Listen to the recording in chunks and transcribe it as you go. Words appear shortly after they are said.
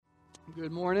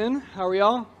Good morning. How are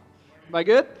y'all? Everybody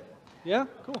good? Yeah?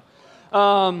 Cool.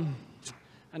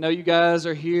 I know you guys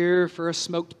are here for a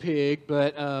smoked pig,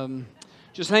 but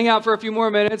just hang out for a few more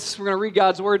minutes. We're going to read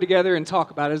God's Word together and talk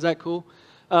about it. Is that cool?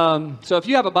 So if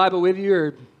you have a Bible with you,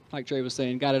 or like Trey was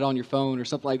saying, got it on your phone or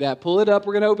something like that, pull it up.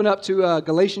 We're going to open up to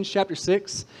Galatians chapter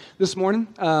 6 this morning.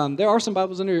 There are some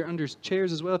Bibles under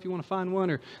chairs as well if you want to find one.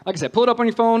 Or like I said, pull it up on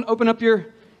your phone, open up your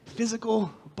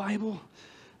physical Bible.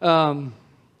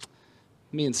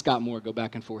 Me and Scott Moore go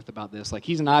back and forth about this. Like,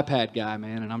 he's an iPad guy,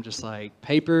 man, and I'm just like,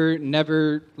 paper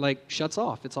never, shuts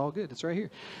off. It's all good. It's right here.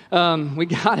 We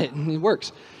got it, and it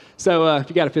works. So if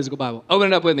you got a physical Bible,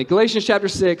 open it up with me. Galatians chapter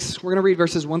 6, we're going to read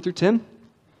verses 1 through 10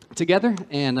 together,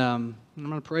 and I'm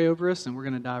going to pray over us, and we're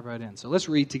going to dive right in. So let's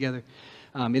read together.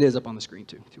 It is up on the screen,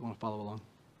 too, if you want to follow along.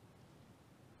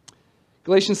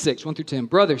 Galatians 6, 1 through 10.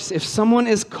 Brothers, if someone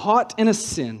is caught in a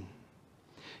sin,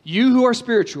 you who are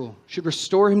spiritual should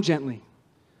restore him gently.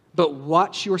 But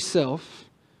watch yourself,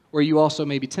 or you also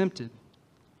may be tempted.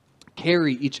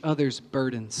 Carry each other's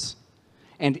burdens,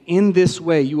 and in this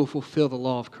way you will fulfill the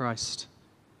law of Christ.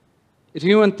 If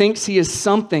anyone thinks he is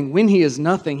something when he is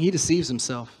nothing, he deceives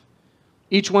himself.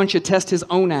 Each one should test his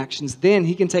own actions, then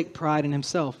he can take pride in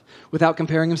himself without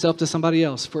comparing himself to somebody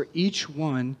else, for each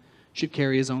one should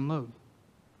carry his own load.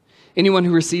 Anyone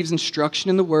who receives instruction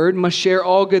in the word must share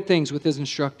all good things with his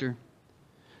instructor.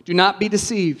 Do not be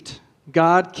deceived.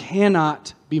 God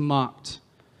cannot be mocked.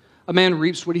 A man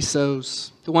reaps what he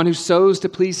sows. The one who sows to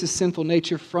please his sinful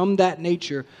nature, from that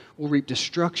nature will reap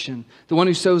destruction. The one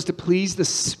who sows to please the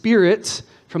Spirit,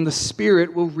 from the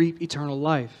Spirit will reap eternal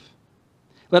life.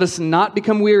 Let us not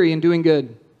become weary in doing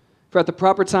good, for at the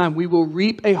proper time we will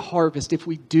reap a harvest if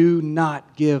we do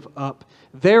not give up.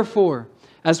 Therefore,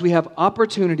 as we have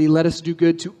opportunity, let us do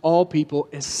good to all people,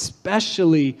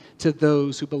 especially to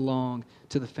those who belong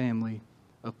to the family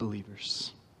of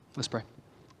believers. Let's pray.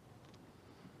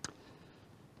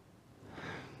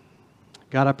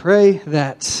 God, I pray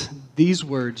that these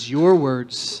words, your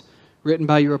words, written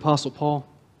by your Apostle Paul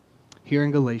here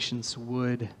in Galatians,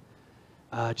 would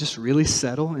just really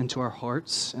settle into our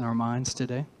hearts and our minds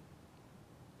today.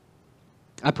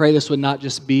 I pray this would not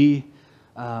just be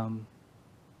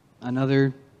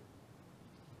another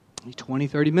 20,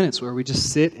 30 minutes where we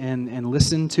just sit and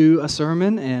listen to a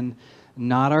sermon and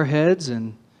nod our heads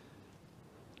and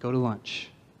go to lunch.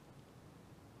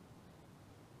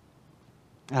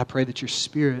 I pray that your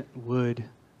Spirit would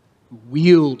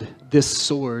wield this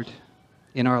sword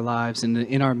in our lives and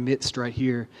in our midst right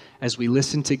here as we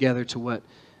listen together to what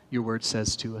your word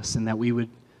says to us, and that we would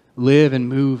live and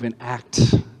move and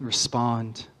act,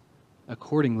 respond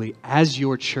accordingly as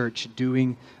your church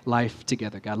doing life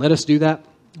together. God, let us do that.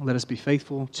 Let us be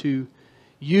faithful to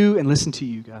you and listen to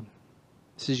you, God.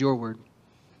 This is your word.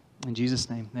 In Jesus'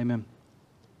 name, amen.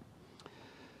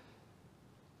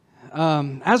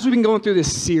 As we've been going through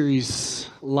this series,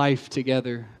 Life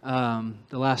Together,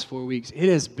 the last 4 weeks, it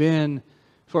has been,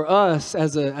 for us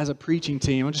as a preaching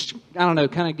team, kind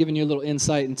of giving you a little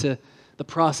insight into the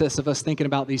process of us thinking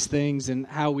about these things and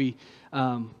how we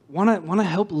want to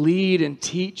help lead and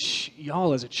teach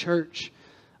y'all as a church.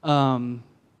 A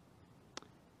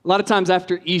lot of times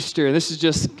after Easter, this is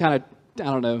just kind of,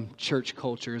 church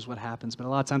culture is what happens. But a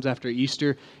lot of times after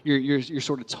Easter, you're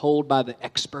sort of told by the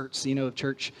experts, of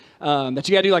church, that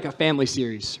you got to do like a family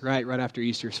series, right after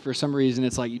Easter. For some reason,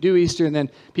 it's like you do Easter, and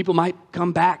then people might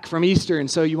come back from Easter,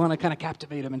 and so you want to kind of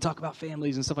captivate them and talk about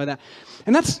families and stuff like that.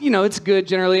 And that's, it's good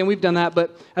generally, and we've done that.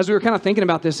 But as we were kind of thinking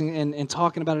about this and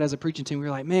talking about it as a preaching team, we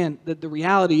were like, man, the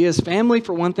reality is family,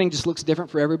 for one thing, just looks different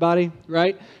for everybody,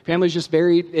 right? Family's just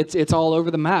it's all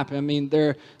over the map. I mean, there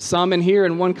are some in here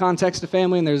in one context of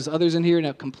family, and there's others in here in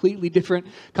a completely different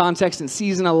context and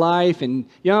season of life, and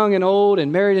young and old,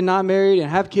 and married and not married, and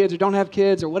have kids or don't have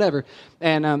kids or whatever.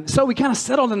 And so we kind of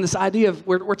settled on this idea of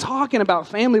we're talking about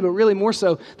family, but really more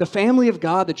so the family of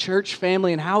God, the church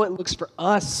family, and how it looks for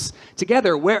us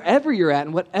together, wherever you're at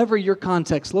and whatever your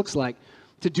context looks like,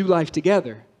 to do life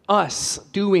together. Us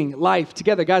doing life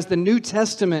together. Guys, the New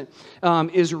Testament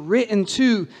is written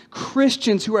to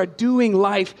Christians who are doing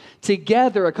life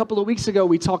together. A couple of weeks ago,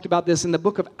 we talked about this in the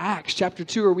book of Acts, chapter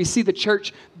 2, where we see the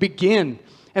church begin.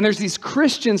 And there's these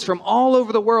Christians from all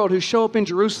over the world who show up in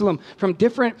Jerusalem from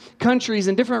different countries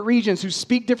and different regions who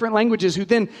speak different languages, who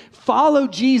then follow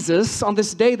Jesus on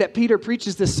this day that Peter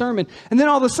preaches this sermon. And then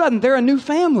all of a sudden, they're a new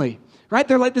family. Right?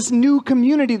 They're like this new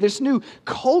community, this new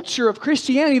culture of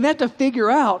Christianity. They have to figure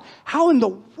out, how in the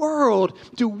world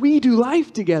do we do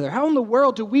life together? How in the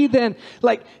world do we then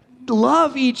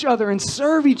love each other and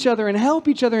serve each other and help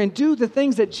each other and do the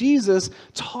things that Jesus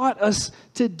taught us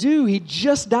to do. He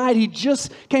just died. He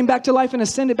just came back to life and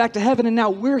ascended back to heaven. And now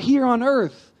we're here on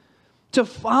earth to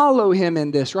follow him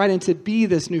in this, right? And to be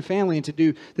this new family and to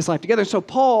do this life together. So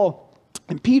Paul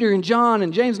and Peter and John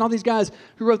and James and all these guys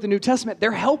who wrote the New Testament,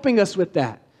 they're helping us with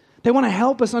that. They want to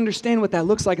help us understand what that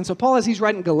looks like. And so Paul, as he's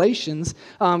writing Galatians,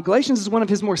 Galatians is one of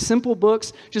his more simple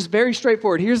books, just very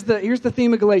straightforward. Here's the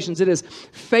theme of Galatians. It is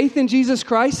faith in Jesus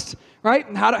Christ, right?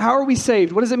 How are we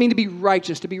saved? What does it mean to be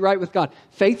righteous, to be right with God?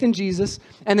 Faith in Jesus.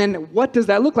 And then what does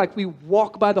that look like? We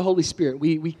walk by the Holy Spirit.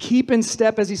 We keep in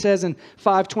step, as he says in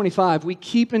 5:25. We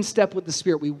keep in step with the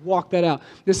Spirit. We walk that out.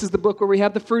 This is the book where we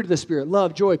have the fruit of the Spirit: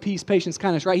 love, joy, peace, patience,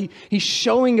 kindness, right? He's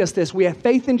showing us this. We have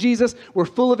faith in Jesus. We're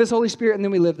full of his Holy Spirit, and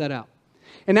then we live that out.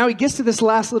 And now he gets to this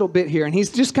last little bit here, and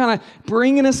he's just kind of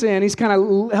bringing us in. He's kind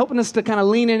of helping us to kind of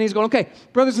lean in. He's going, okay,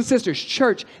 brothers and sisters,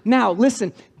 church, now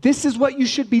listen, this is what you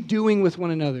should be doing with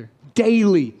one another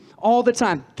daily, all the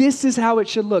time. This is how it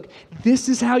should look. This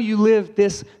is how you live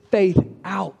this faith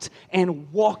out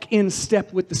and walk in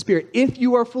step with the Spirit. If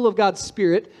you are full of God's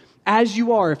Spirit, as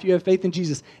you are, if you have faith in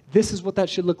Jesus, this is what that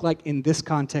should look like in this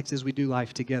context as we do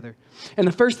life together. And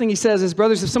the first thing he says is,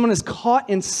 brothers, if someone is caught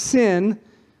in sin,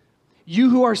 you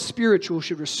who are spiritual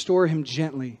should restore him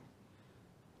gently,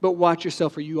 but watch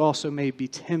yourself, or you also may be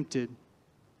tempted.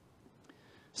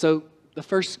 So the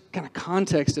first kind of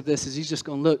context of this is he's just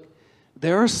going, look,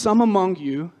 there are some among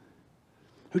you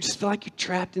who just feel like you're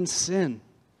trapped in sin.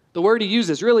 The word he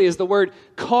uses really is the word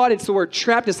caught. It's the word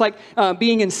trapped. It's like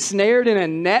being ensnared in a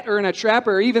net or in a trap,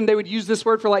 or even they would use this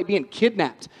word for like being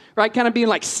kidnapped, right? Kind of being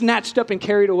like snatched up and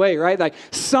carried away, right? Like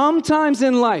sometimes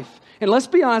in life, and let's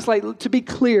be honest, like to be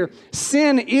clear,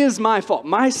 sin is my fault.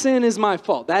 My sin is my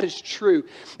fault. That is true.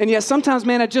 And yet sometimes,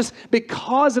 man,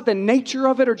 because of the nature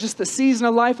of it or just the season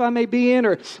of life I may be in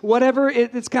or whatever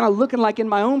it's kind of looking like in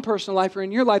my own personal life or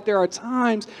in your life, there are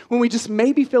times when we just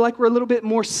maybe feel like we're a little bit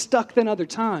more stuck than other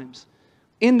times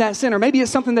in that sin. Or maybe it's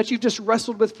something that you've just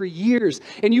wrestled with for years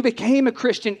and you became a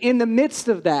Christian in the midst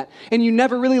of that and you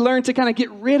never really learned to kind of get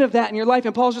rid of that in your life.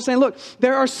 And Paul's just saying, look,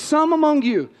 there are some among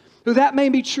you who that may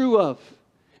be true of.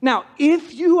 Now,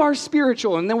 if you are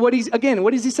spiritual, and then what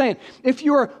is he saying? If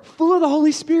you are full of the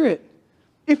Holy Spirit,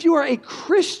 if you are a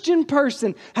Christian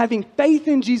person having faith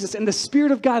in Jesus and the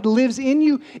Spirit of God lives in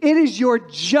you, it is your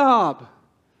job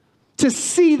to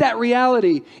see that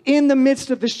reality in the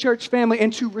midst of this church family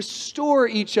and to restore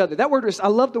each other. That word, I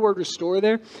love the word restore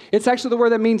there. It's actually the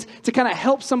word that means to kind of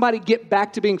help somebody get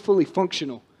back to being fully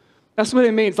functional. That's what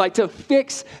it means, like to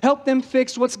help them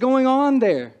fix what's going on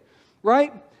there.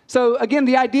 Right? So again,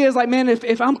 the idea is like, man,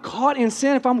 if I'm caught in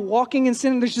sin, if I'm walking in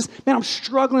sin, and there's just, man, I'm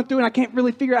struggling through and I can't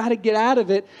really figure out how to get out of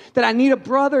it, that I need a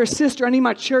brother or sister, I need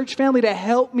my church family to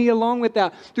help me along with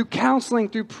that through counseling,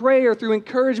 through prayer, through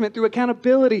encouragement, through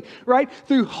accountability, right?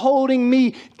 Through holding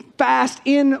me fast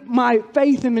in my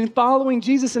faith and in following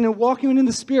Jesus and in walking in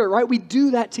the Spirit, right? We do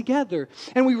that together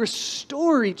and we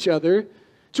restore each other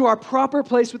to our proper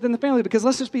place within the family. Because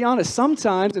let's just be honest,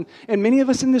 sometimes, and many of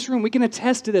us in this room, we can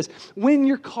attest to this, when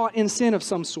you're caught in sin of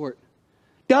some sort,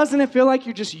 doesn't it feel like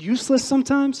you're just useless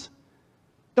sometimes?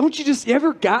 Don't you just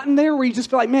ever gotten there where you just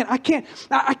feel like, man, I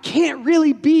can't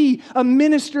really be a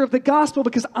minister of the gospel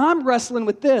because I'm wrestling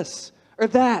with this or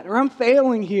that, or I'm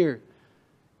failing here.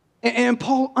 And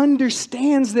Paul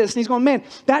understands this, and he's going, man,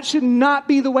 that should not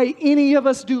be the way any of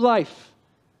us do life.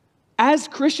 As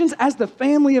Christians, as the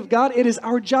family of God, it is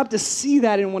our job to see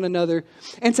that in one another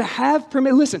and to have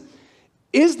permission. Listen,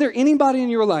 is there anybody in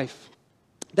your life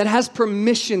that has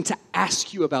permission to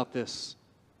ask you about this?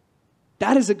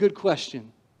 That is a good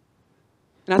question.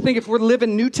 And I think if we're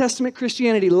living New Testament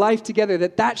Christianity life together,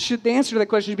 the answer to that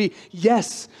question should be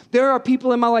yes. There are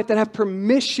people in my life that have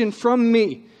permission from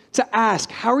me to ask,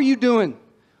 how are you doing?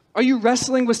 Are you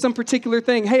wrestling with some particular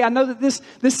thing? Hey, I know that this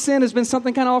sin has been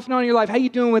something kind of off and on in your life. How are you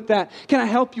doing with that? Can I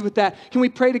help you with that? Can we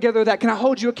pray together with that? Can I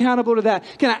hold you accountable to that?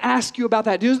 Can I ask you about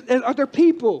that? Are there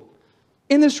people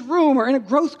in this room or in a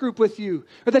growth group with you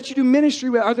or that you do ministry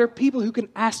with? Are there people who can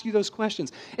ask you those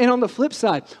questions? And on the flip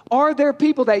side, are there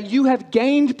people that you have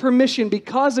gained permission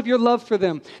because of your love for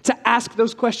them to ask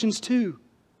those questions too?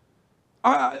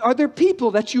 Are there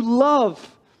people that you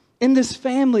love in this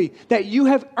family that you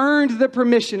have earned the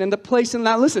permission and the place in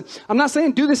that? Listen, I'm not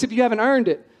saying do this if you haven't earned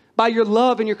it by your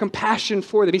love and your compassion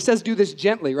for them. He says do this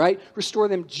gently, right? Restore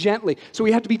them gently. So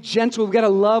we have to be gentle. We've got to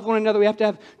love one another. We have to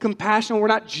have compassion. We're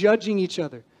not judging each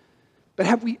other. But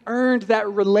have we earned that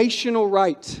relational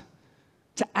right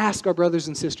to ask our brothers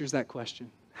and sisters that question?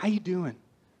 How you doing?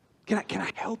 Can I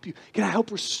help you? Can I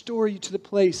help restore you to the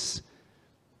place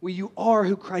where you are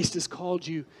who Christ has called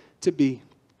you to be.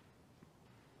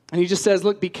 And he just says,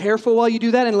 look, be careful while you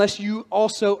do that unless you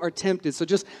also are tempted. So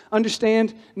just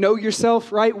understand, know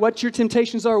yourself, right? What your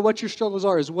temptations are, what your struggles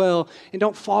are as well. And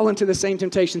don't fall into the same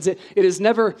temptations. It is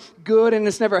never good and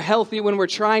it's never healthy when we're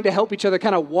trying to help each other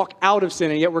kind of walk out of sin.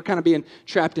 And yet we're kind of being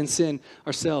trapped in sin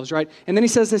ourselves, right? And then he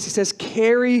says this, he says,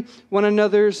 carry one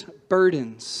another's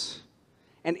burdens.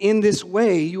 And in this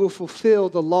way, you will fulfill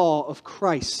the law of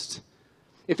Christ.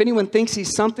 If anyone thinks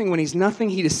he's something when he's nothing,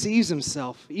 he deceives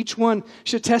himself. Each one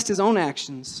should test his own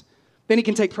actions. Then he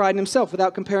can take pride in himself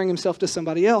without comparing himself to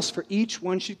somebody else, for each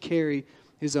one should carry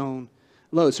his own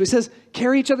load. So he says,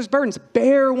 carry each other's burdens.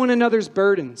 Bear one another's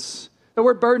burdens. The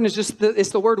word burden is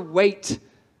it's the word weight.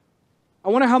 I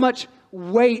wonder how much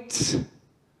weight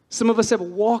some of us have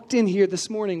walked in here this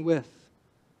morning with.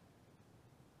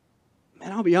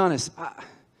 Man, I'll be honest.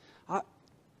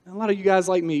 A lot of you guys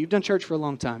like me, you've done church for a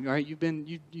long time, all right?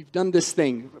 You've done this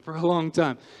thing for a long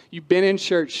time. You've been in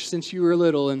church since you were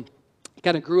little and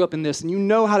kind of grew up in this, and you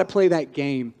know how to play that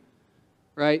game,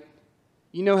 right?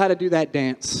 You know how to do that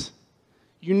dance.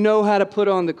 You know how to put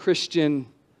on the Christian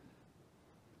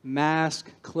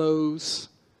mask, clothes,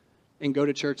 and go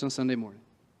to church on Sunday morning,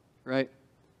 right?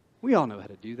 We all know how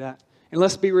to do that. And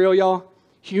let's be real, y'all.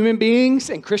 Human beings,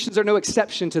 and Christians are no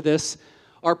exception to this,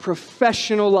 are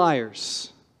professional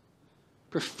liars.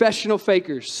 Professional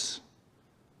fakers.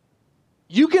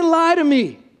 You can lie to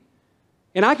me,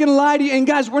 and I can lie to you, and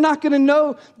guys, we're not going to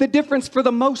know the difference for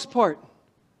the most part.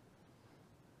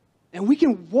 And we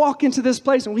can walk into this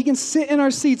place, and we can sit in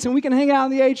our seats, and we can hang out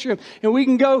in the atrium, and we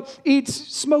can go eat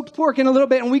smoked pork in a little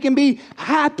bit, and we can be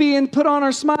happy and put on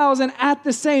our smiles, and at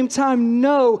the same time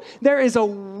know there is a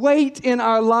weight in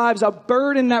our lives, a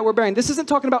burden that we're bearing. This isn't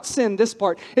talking about sin, this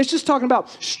part. It's just talking about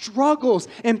struggles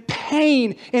and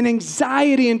pain and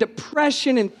anxiety and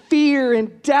depression and fear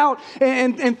and doubt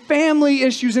and family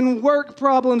issues and work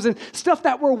problems and stuff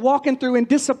that we're walking through and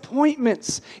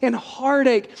disappointments and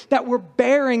heartache that we're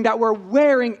bearing, that we're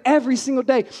wearing every single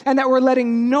day, and that we're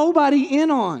letting nobody in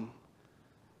on,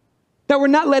 that we're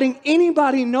not letting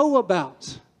anybody know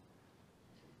about.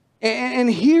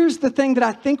 And here's the thing that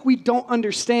I think we don't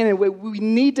understand, and we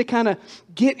need to kind of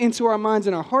get into our minds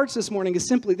and our hearts this morning, is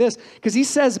simply this, because he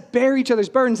says bear each other's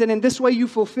burdens, and in this way you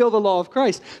fulfill the law of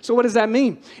Christ. So what does that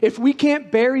mean? If we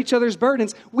can't bear each other's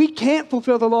burdens, we can't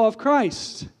fulfill the law of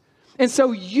Christ. And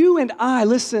so you and I,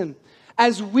 listen,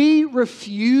 as we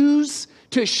refuse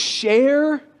to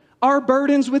share our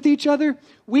burdens with each other,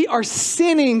 we are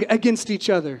sinning against each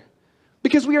other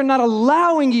because we are not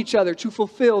allowing each other to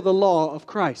fulfill the law of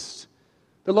Christ.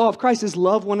 The law of Christ is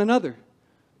love one another.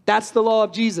 That's the law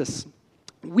of Jesus.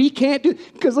 We can't do,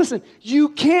 because listen, you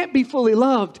can't be fully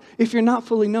loved if you're not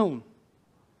fully known.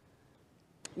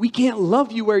 We can't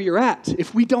love you where you're at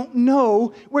if we don't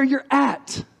know where you're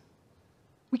at.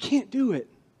 We can't do it.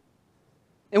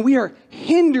 And we are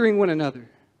hindering one another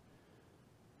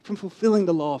from fulfilling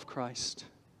the law of Christ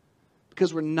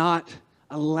because we're not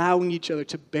allowing each other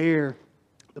to bear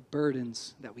the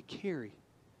burdens that we carry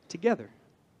together.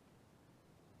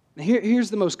 Now here's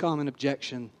the most common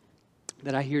objection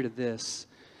that I hear to this.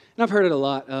 And I've heard it a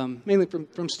lot, mainly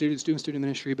from students doing student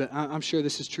ministry, but I'm sure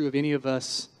this is true of any of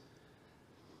us.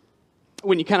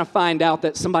 When you kind of find out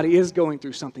that somebody is going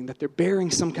through something, that they're bearing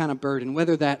some kind of burden,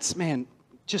 whether that's,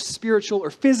 just spiritual or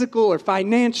physical or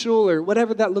financial or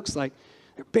whatever that looks like,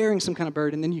 they're bearing some kind of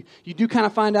burden. Then you do kind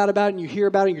of find out about it, and you hear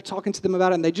about it, and you're talking to them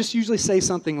about it, and they just usually say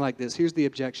something like this. Here's the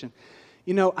objection.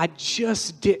 I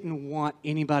just didn't want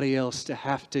anybody else to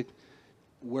have to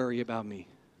worry about me,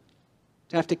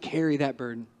 to have to carry that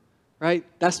burden, right?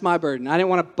 That's my burden. I didn't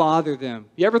want to bother them.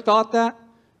 You ever thought that?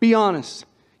 Be honest.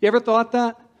 You ever thought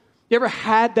that? You ever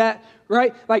had that,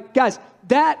 right? Like, guys,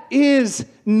 that is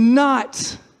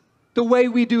not the way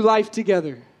we do life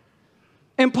together.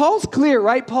 And Paul's clear,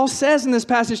 right? Paul says in this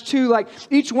passage too, like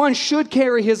each one should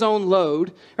carry his own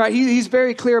load, right? He's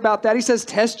very clear about that. He says,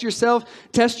 test yourself,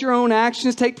 test your own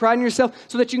actions, take pride in yourself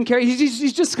so that you can carry.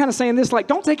 He's just kind of saying this, like,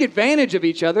 don't take advantage of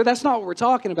each other. That's not what we're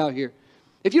talking about here.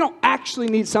 If you don't actually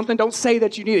need something, don't say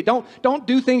that you need it. Don't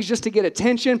do things just to get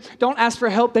attention. Don't ask for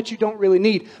help that you don't really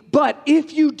need. But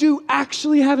if you do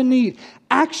actually have a need,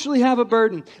 actually have a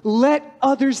burden, let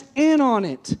others in on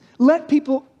it. Let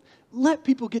people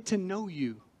get to know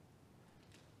you.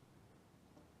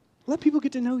 Let people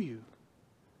get to know you.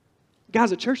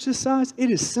 Guys, a church this size, it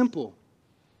is simple.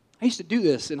 I used to do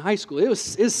this in high school.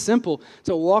 It's simple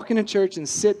to walk in a church and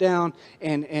sit down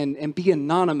and be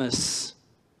anonymous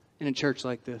in a church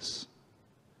like this.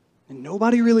 And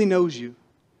nobody really knows you.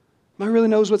 Nobody really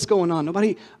knows what's going on.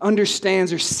 Nobody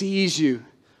understands or sees you.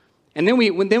 And then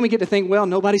we get to think, well,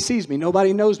 nobody sees me,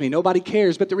 nobody knows me, nobody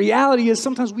cares. But the reality is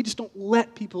sometimes we just don't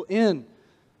let people in.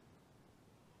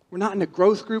 We're not in a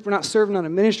growth group. We're not serving on a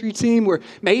ministry team. We're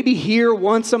maybe here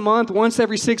once a month, once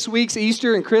every 6 weeks,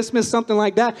 Easter and Christmas, something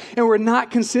like that. And we're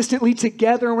not consistently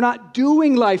together. And we're not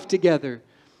doing life together.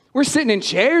 We're sitting in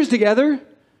chairs together.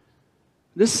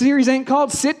 This series ain't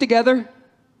called Sit Together.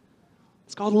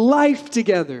 It's called Life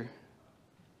Together.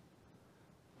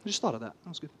 I just thought of that. That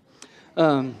was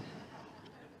good.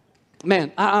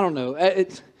 Man, I don't know.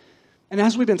 And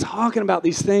as we've been talking about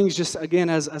these things, just again,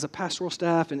 as a pastoral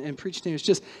staff and preaching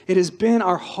team, it has been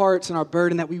our hearts and our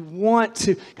burden that we want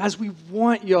to, guys, we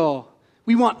want y'all.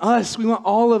 We want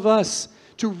all of us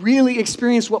to really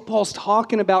experience what Paul's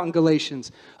talking about in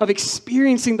Galatians, of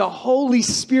experiencing the Holy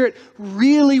Spirit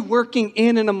really working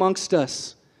in and amongst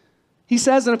us. He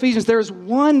says in Ephesians, there is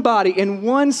one body and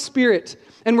one Spirit,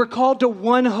 and we're called to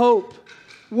one hope.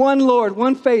 One Lord,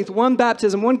 one faith, one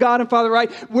baptism, one God and Father,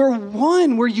 right? We're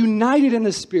one. We're united in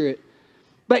the Spirit.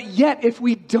 But yet, if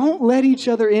we don't let each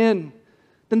other in,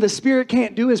 then the Spirit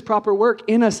can't do His proper work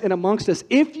in us and amongst us.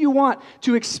 If you want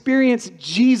to experience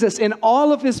Jesus in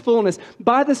all of His fullness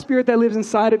by the Spirit that lives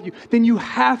inside of you, then you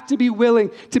have to be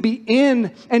willing to be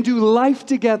in and do life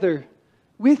together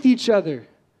with each other.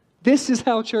 This is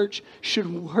how church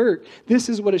should work. This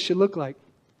is what it should look like.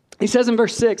 He says in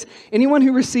verse 6, anyone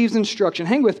who receives instruction,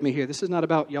 hang with me here. This is not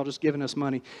about y'all just giving us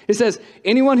money. It says,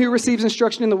 anyone who receives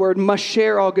instruction in the word must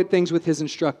share all good things with his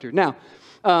instructor. Now,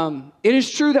 it is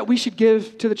true that we should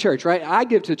give to the church, right? I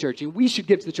give to the church, and we should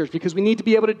give to the church because we need to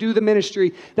be able to do the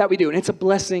ministry that we do. And it's a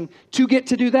blessing to get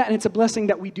to do that, and it's a blessing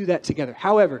that we do that together.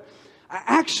 However, I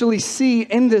actually see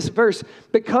in this verse,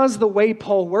 because the way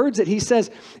Paul words it, he says,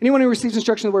 anyone who receives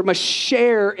instruction in the word must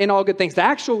share in all good things. The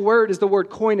actual word is the word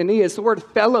koinonia. It's the word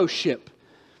fellowship.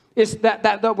 It's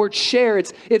that word share.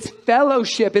 It's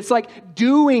fellowship. It's like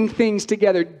doing things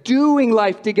together, doing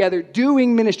life together,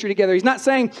 doing ministry together. He's not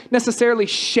saying necessarily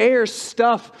share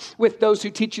stuff with those who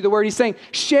teach you the word. He's saying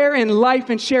share in life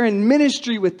and share in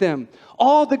ministry with them.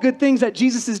 All the good things that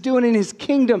Jesus is doing in His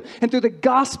kingdom and through the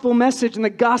gospel message and the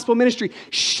gospel ministry,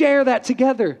 share that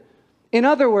together. In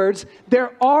other words,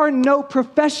 there are no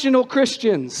professional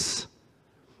Christians.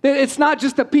 It's not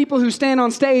just the people who stand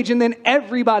on stage and then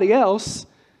everybody else.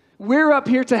 We're up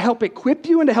here to help equip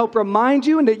you and to help remind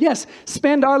you and to, yes,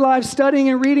 spend our lives studying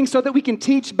and reading so that we can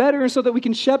teach better and so that we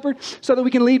can shepherd, so that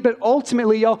we can lead. But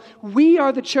ultimately, y'all, we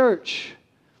are the church.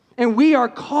 And we are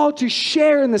called to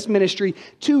share in this ministry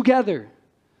together.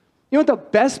 You know what the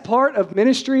best part of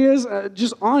ministry is?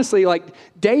 Just honestly, like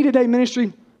day-to-day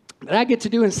ministry that I get to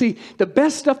do and see. The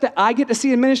best stuff that I get to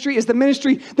see in ministry is the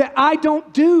ministry that I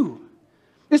don't do.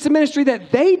 It's the ministry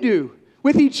that they do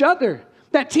with each other.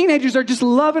 That teenagers are just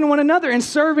loving one another and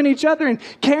serving each other and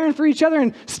caring for each other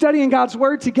and studying God's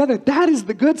word together. That is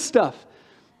the good stuff.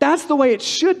 That's the way it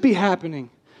should be happening.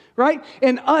 Right?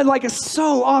 And like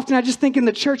so often, I just think in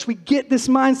the church, we get this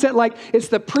mindset like it's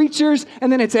the preachers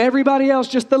and then it's everybody else,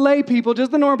 just the lay people,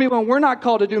 just the normal people. And we're not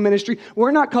called to do ministry.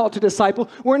 We're not called to disciple.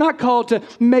 We're not called to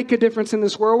make a difference in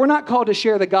this world. We're not called to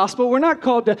share the gospel. We're not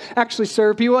called to actually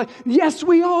serve people. Yes,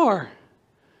 we are.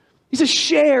 He says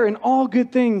share in all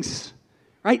good things.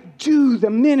 Right? Do the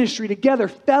ministry together.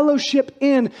 Fellowship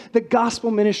in the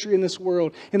gospel ministry in this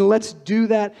world. And let's do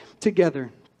that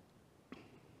together.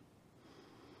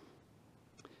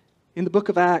 In the book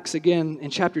of Acts, again, in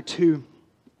chapter 2,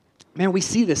 man, we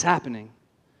see this happening.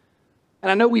 And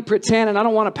I know we pretend, and I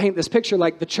don't want to paint this picture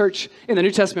like the church in the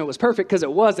New Testament was perfect, because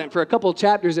it wasn't. For a couple of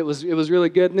chapters, it was really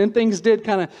good. And then things did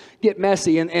kind of get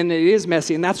messy, and it is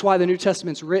messy. And that's why the New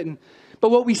Testament's written.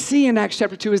 But what we see in Acts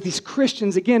chapter 2 is these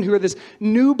Christians, again, who are this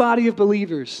new body of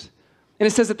believers. And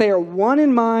it says that they are one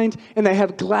in mind, and they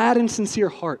have glad and sincere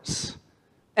hearts.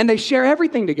 And they share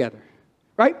everything together.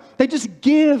 Right? They just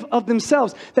give of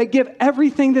themselves. They give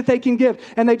everything that they can give.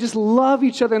 And they just love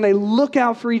each other and they look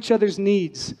out for each other's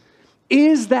needs.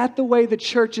 Is that the way the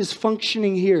church is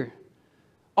functioning here?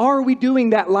 Are we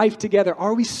doing that life together?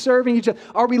 Are we serving each other?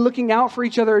 Are we looking out for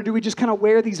each other? Or do we just kind of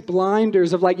wear these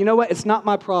blinders of like, you know what? It's not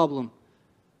my problem.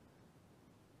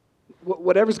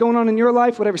 Whatever's going on in your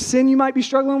life, whatever sin you might be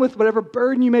struggling with, whatever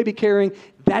burden you may be carrying,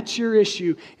 that's your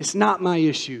issue. It's not my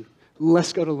issue.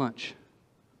 Let's go to lunch.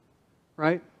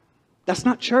 Right? That's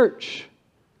not church.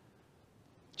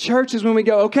 Church is when we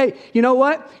go, okay, you know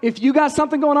what? If you got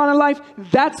something going on in life,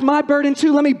 that's my burden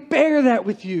too. Let me bear that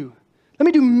with you. Let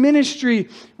me do ministry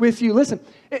with you. Listen,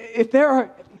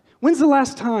 when's the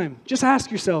last time, just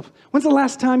ask yourself, when's the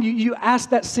last time you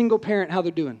asked that single parent how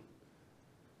they're doing?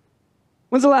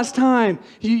 When's the last time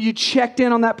you checked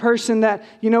in on that person that,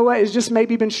 you know what, has just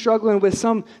maybe been struggling with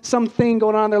something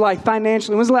going on in their life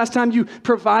financially? When's the last time you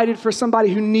provided for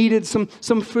somebody who needed some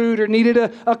food or needed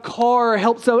a car or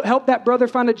help that brother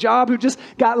find a job who just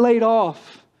got laid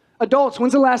off? Adults,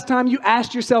 when's the last time you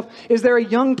asked yourself, is there a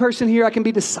young person here I can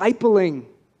be discipling?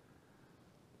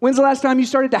 When's the last time you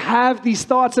started to have these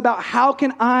thoughts about how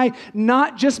can I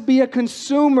not just be a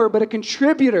consumer, but a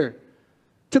contributor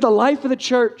to the life of the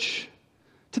church,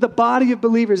 to the body of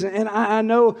believers? And I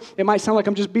know it might sound like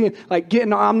I'm just being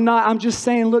I'm just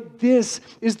saying, look, this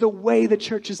is the way the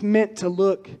church is meant to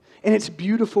look. And it's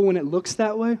beautiful when it looks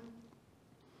that way.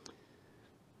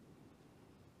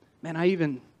 Man, I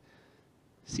even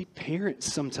see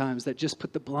parents sometimes that just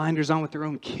put the blinders on with their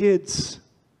own kids.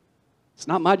 It's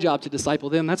not my job to disciple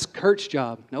them. That's Kurt's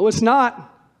job. No, it's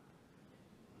not.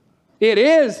 It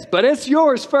is, but it's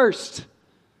yours first,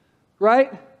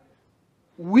 right?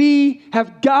 We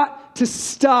have got to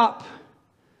stop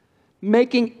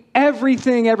making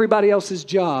everything everybody else's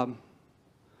job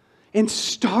and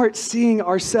start seeing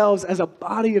ourselves as a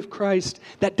body of Christ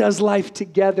that does life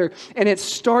together. And it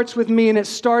starts with me and it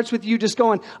starts with you just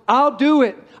going, I'll do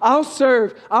it. I'll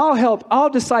serve. I'll help. I'll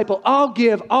disciple. I'll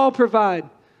give. I'll provide.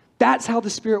 That's how the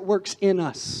Spirit works in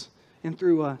us and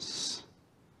through us.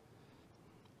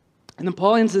 And then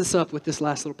Paul ends this up with this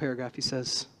last little paragraph. He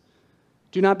says,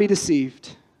 do not be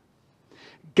deceived.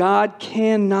 God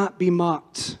cannot be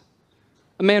mocked.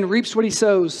 A man reaps what he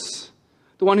sows.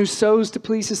 The one who sows to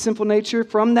please his sinful nature,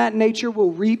 from that nature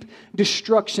will reap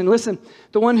destruction. Listen,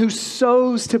 the one who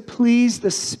sows to please the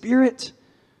Spirit,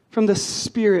 from the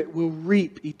Spirit will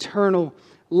reap eternal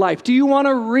life. Do you want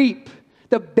to reap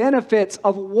the benefits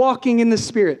of walking in the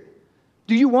Spirit?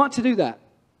 Do you want to do that?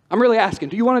 I'm really asking.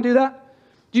 Do you want to do that?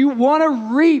 Do you want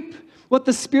to reap what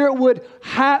the Spirit would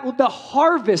have, the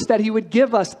harvest that He would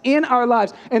give us in our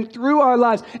lives and through our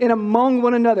lives and among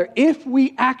one another? If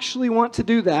we actually want to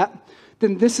do that,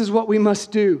 then this is what we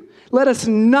must do. Let us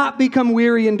not become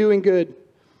weary in doing good.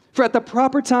 For at the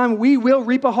proper time, we will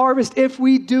reap a harvest if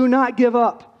we do not give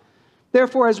up.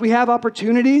 Therefore, as we have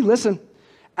opportunity, listen,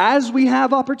 as we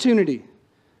have opportunity,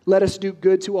 let us do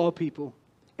good to all people,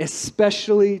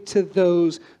 especially to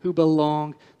those who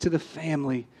belong to the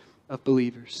family of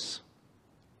believers.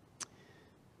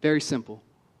 Very simple.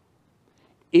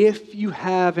 If you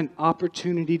have an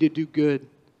opportunity to do good,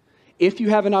 if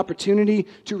you have an opportunity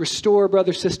to restore a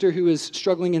brother, sister who is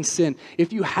struggling in sin,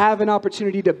 if you have an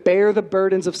opportunity to bear the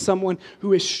burdens of someone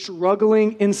who is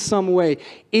struggling in some way,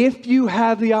 if you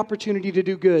have the opportunity to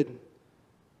do good,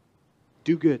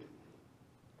 do good.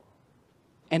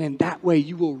 And in that way,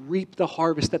 you will reap the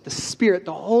harvest that the Spirit,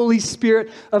 the Holy Spirit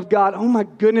of God, oh my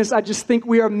goodness, I just think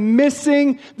we are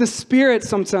missing the Spirit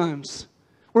sometimes.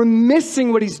 We're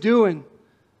missing what He's doing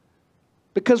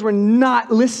because we're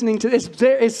not listening to this.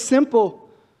 It's simple.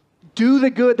 Do the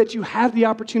good that you have the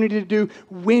opportunity to do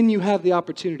when you have the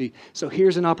opportunity. So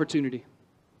here's an opportunity.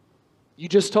 You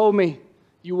just told me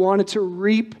you wanted to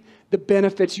reap the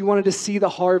benefits. You wanted to see the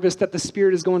harvest that the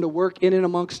Spirit is going to work in and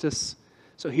amongst us.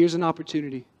 So here's an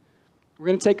opportunity. We're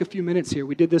going to take a few minutes here.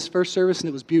 We did this first service and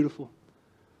it was beautiful.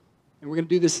 And we're going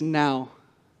to do this now.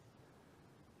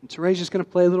 And Teray's just going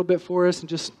to play a little bit for us and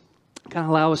just kind of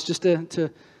allow us just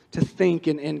to think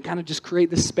and kind of just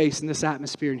create this space and this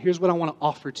atmosphere. And here's what I want to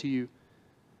offer to you.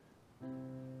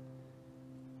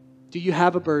 Do you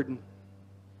have a burden?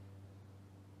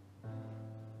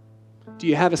 Do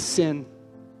you have a sin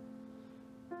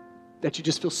that you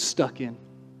just feel stuck in?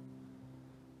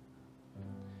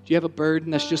 Do you have a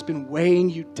burden that's just been weighing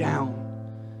you down?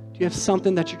 Do you have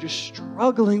something that you're just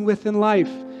struggling with in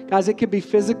life? Guys, it could be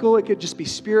physical, it could just be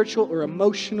spiritual or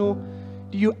emotional.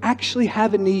 Do you actually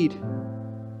have a need?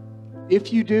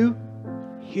 If you do,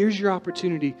 here's your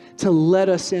opportunity to let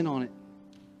us in on it.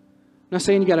 I'm not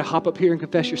saying you got to hop up here and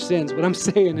confess your sins. What I'm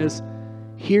saying is,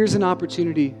 here's an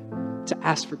opportunity to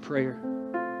ask for prayer.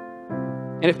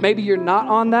 And if maybe you're not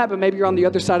on that, but maybe you're on the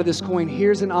other side of this coin,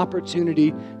 here's an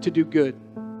opportunity to do good.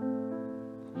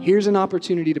 Here's an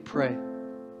opportunity to pray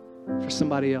for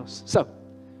somebody else. So,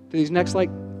 for these next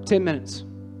 10 minutes,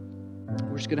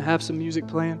 we're just going to have some music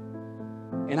playing.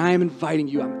 And I am inviting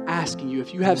you, I'm asking you,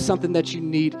 if you have something that you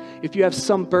need, if you have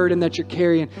some burden that you're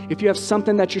carrying, if you have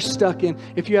something that you're stuck in,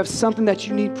 if you have something that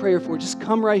you need prayer for, just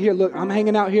come right here. Look, I'm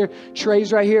hanging out here.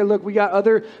 Trey's right here. Look, we got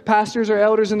other pastors or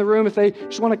elders in the room. If they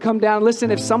just want to come down,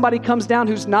 listen, if somebody comes down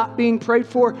who's not being prayed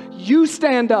for, you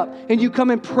stand up and you come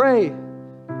and pray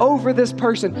over this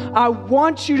person. I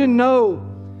want you to know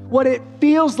what it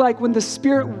feels like when the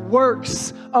Spirit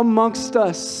works amongst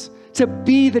us to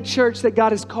be the church that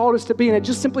God has called us to be. And it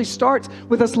just simply starts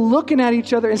with us looking at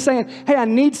each other and saying, hey, I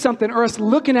need something. Or us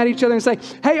looking at each other and saying,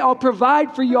 hey, I'll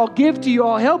provide for you. I'll give to you.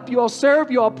 I'll help you. I'll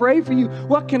serve you. I'll pray for you.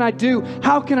 What can I do?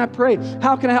 How can I pray?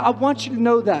 How can I want you to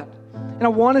know that. And I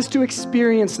want us to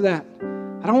experience that.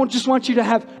 I don't just want you to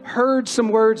have heard some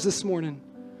words this morning.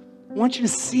 I want you to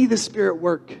see the Spirit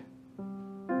work.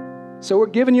 So we're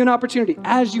giving you an opportunity.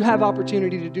 As you have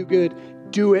opportunity to do good,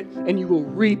 do it, and you will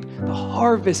reap the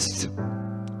harvest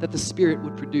that the Spirit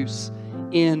would produce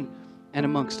in and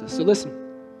amongst us. So listen,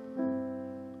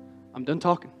 I'm done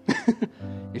talking.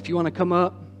 If you want to come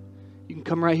up, you can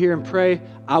come right here and pray.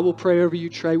 I will pray over you.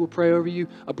 Trey will pray over you.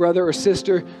 A brother or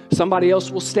sister, somebody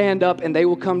else will stand up and they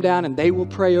will come down and they will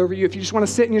pray over you. If you just want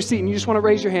to sit in your seat and you just want to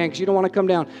raise your hand because you don't want to come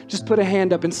down, just put a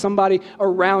hand up and somebody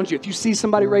around you. If you see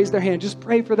somebody raise their hand, just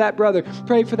pray for that brother.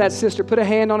 Pray for that sister. Put a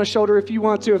hand on a shoulder if you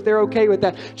want to, if they're okay with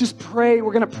that. Just pray.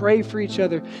 We're going to pray for each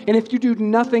other. And if you do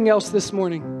nothing else this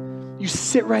morning, you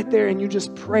sit right there and you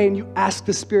just pray and you ask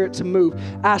the Spirit to move.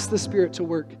 Ask the Spirit to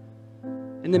work.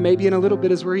 And then maybe in a little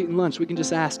bit as we're eating lunch, we can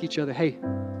just ask each other, hey,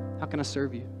 how can I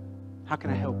serve you? How can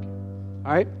I help you?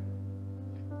 All right?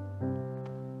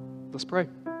 Let's pray.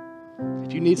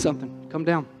 If you need something, come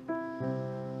down.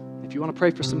 If you want to pray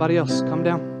for somebody else, come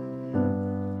down.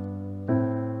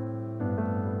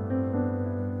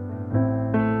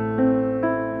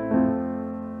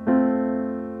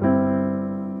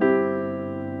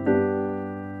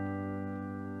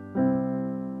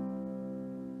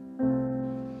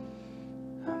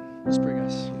 Let's pray,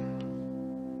 guys.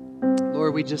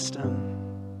 Lord, we just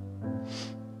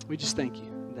thank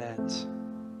you that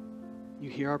you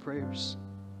hear our prayers.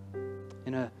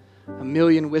 And a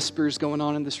million whispers going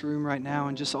on in this room right now,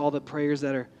 and just all the prayers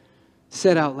that are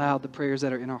said out loud, the prayers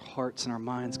that are in our hearts and our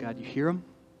minds, God, you hear them.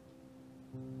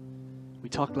 We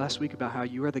talked last week about how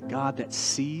you are the God that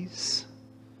sees.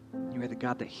 You are the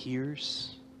God that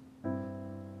hears.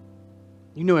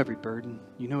 You know every burden.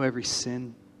 You know every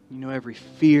sin. You know every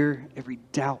fear, every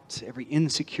doubt, every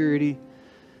insecurity,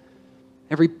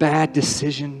 every bad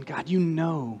decision. God, you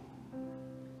know.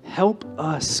 Help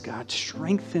us, God.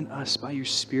 Strengthen us by your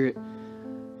Spirit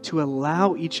to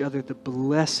allow each other the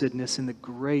blessedness and the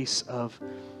grace of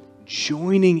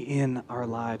joining in our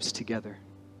lives together.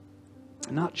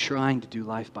 Not trying to do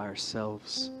life by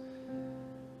ourselves.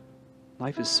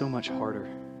 Life is so much harder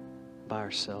by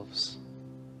ourselves.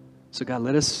 So God,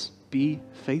 let us be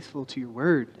faithful to your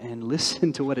word and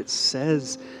listen to what it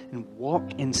says and walk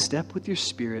in step with your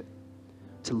Spirit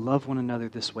to love one another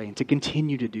this way and to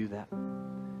continue to do that.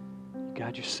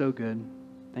 God, you're so good.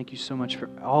 Thank you so much for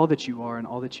all that you are and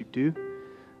all that you do.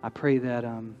 I pray that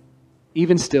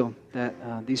even still,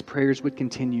 that these prayers would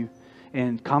continue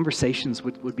and conversations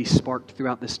would be sparked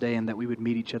throughout this day and that we would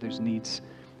meet each other's needs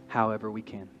however we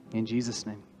can. In Jesus'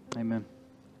 name, amen.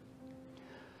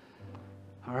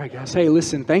 All right, guys. Hey,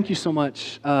 listen, thank you so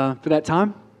much for that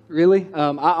time, really.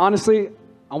 I want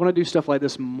to do stuff like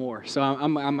this more. So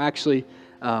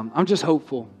I'm just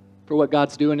hopeful for what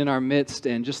God's doing in our midst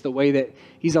and just the way that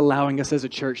he's allowing us as a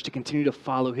church to continue to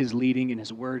follow his leading and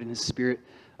his word and his Spirit.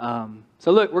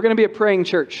 So look, we're going to be a praying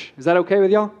church. Is that okay with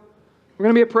y'all? We're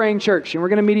going to be a praying church and we're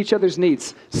going to meet each other's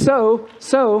needs. So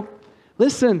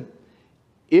listen,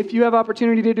 if you have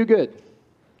opportunity to do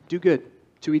good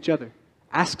to each other.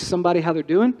 Ask somebody how they're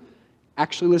doing,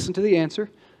 actually listen to the answer,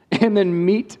 and then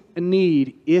meet a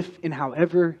need if and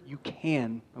however you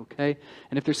can, okay?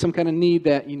 And if there's some kind of need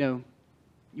that, you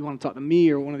want to talk to me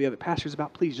or one of the other pastors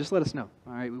about, please just let us know,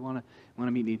 all right? We want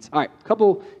to meet needs. All right, a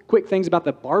couple quick things about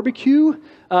the barbecue.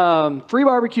 Free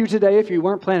barbecue today. If you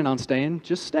weren't planning on staying,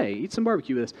 just stay. Eat some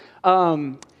barbecue with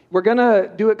us. We're going to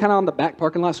do it kind of on the back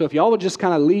parking lot. So if y'all would just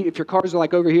kind of leave, if your cars are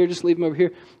like over here, just leave them over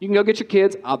here. You can go get your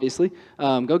kids, obviously.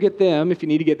 Go get them if you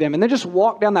need to get them. And then just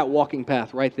walk down that walking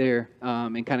path right there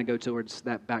and kind of go towards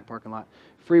that back parking lot.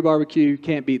 Free barbecue,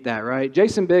 can't beat that, right?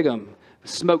 Jason Bigham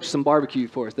smoked some barbecue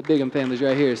for us. The Bigham family's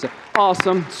right here. So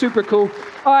awesome, super cool.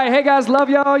 All right, hey guys, love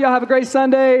y'all. Y'all have a great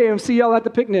Sunday and see y'all at the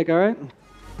picnic, all right?